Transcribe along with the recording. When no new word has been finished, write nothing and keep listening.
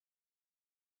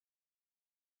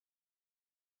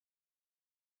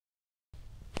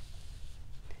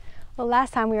Well,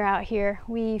 last time we were out here,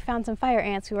 we found some fire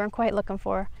ants we weren't quite looking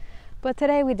for. But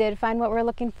today we did find what we're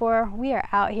looking for. We are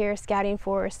out here scouting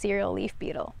for cereal leaf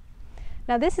beetle.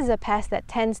 Now this is a pest that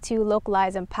tends to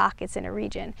localize in pockets in a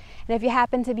region. And if you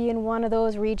happen to be in one of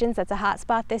those regions that's a hot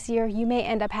spot this year, you may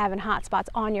end up having hot spots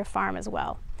on your farm as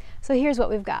well. So here's what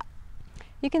we've got.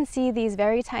 You can see these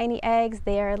very tiny eggs.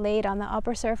 They are laid on the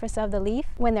upper surface of the leaf.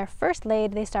 When they're first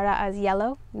laid, they start out as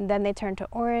yellow, and then they turn to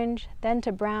orange, then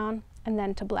to brown, and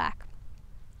then to black.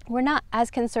 We're not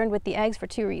as concerned with the eggs for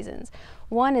two reasons.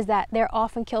 One is that they're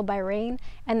often killed by rain,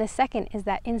 and the second is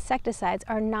that insecticides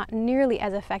are not nearly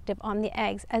as effective on the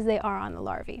eggs as they are on the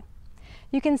larvae.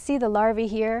 You can see the larvae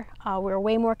here. We're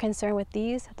way more concerned with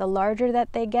these. The larger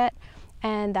that they get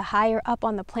and the higher up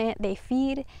on the plant they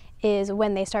feed is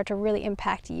when they start to really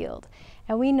impact yield.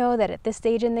 And we know that at this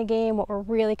stage in the game, what we're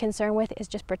really concerned with is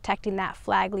just protecting that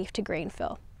flag leaf to grain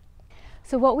fill.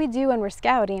 So what we do when we're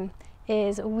scouting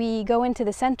is we go into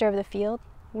the center of the field,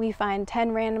 we find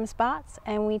 10 random spots,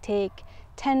 and we take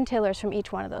 10 tillers from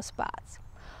each one of those spots.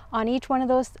 On each one of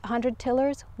those 100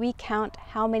 tillers, we count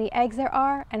how many eggs there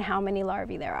are and how many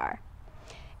larvae there are.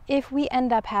 If we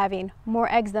end up having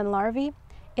more eggs than larvae,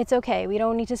 it's okay, we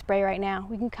don't need to spray right now.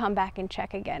 We can come back and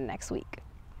check again next week.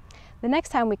 The next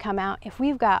time we come out, if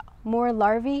we've got more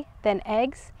larvae than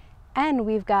eggs, and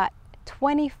we've got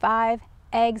 25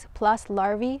 eggs plus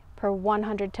larvae per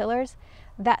 100 tillers,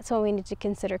 that's when we need to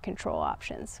consider control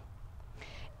options.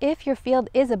 If your field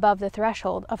is above the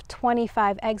threshold of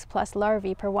 25 eggs plus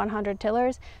larvae per 100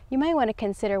 tillers, you might want to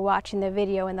consider watching the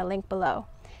video in the link below.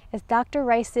 It's Dr.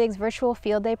 Reisig's virtual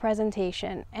field day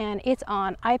presentation, and it's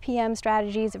on IPM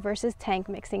strategies versus tank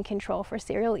mixing control for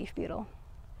cereal leaf beetle.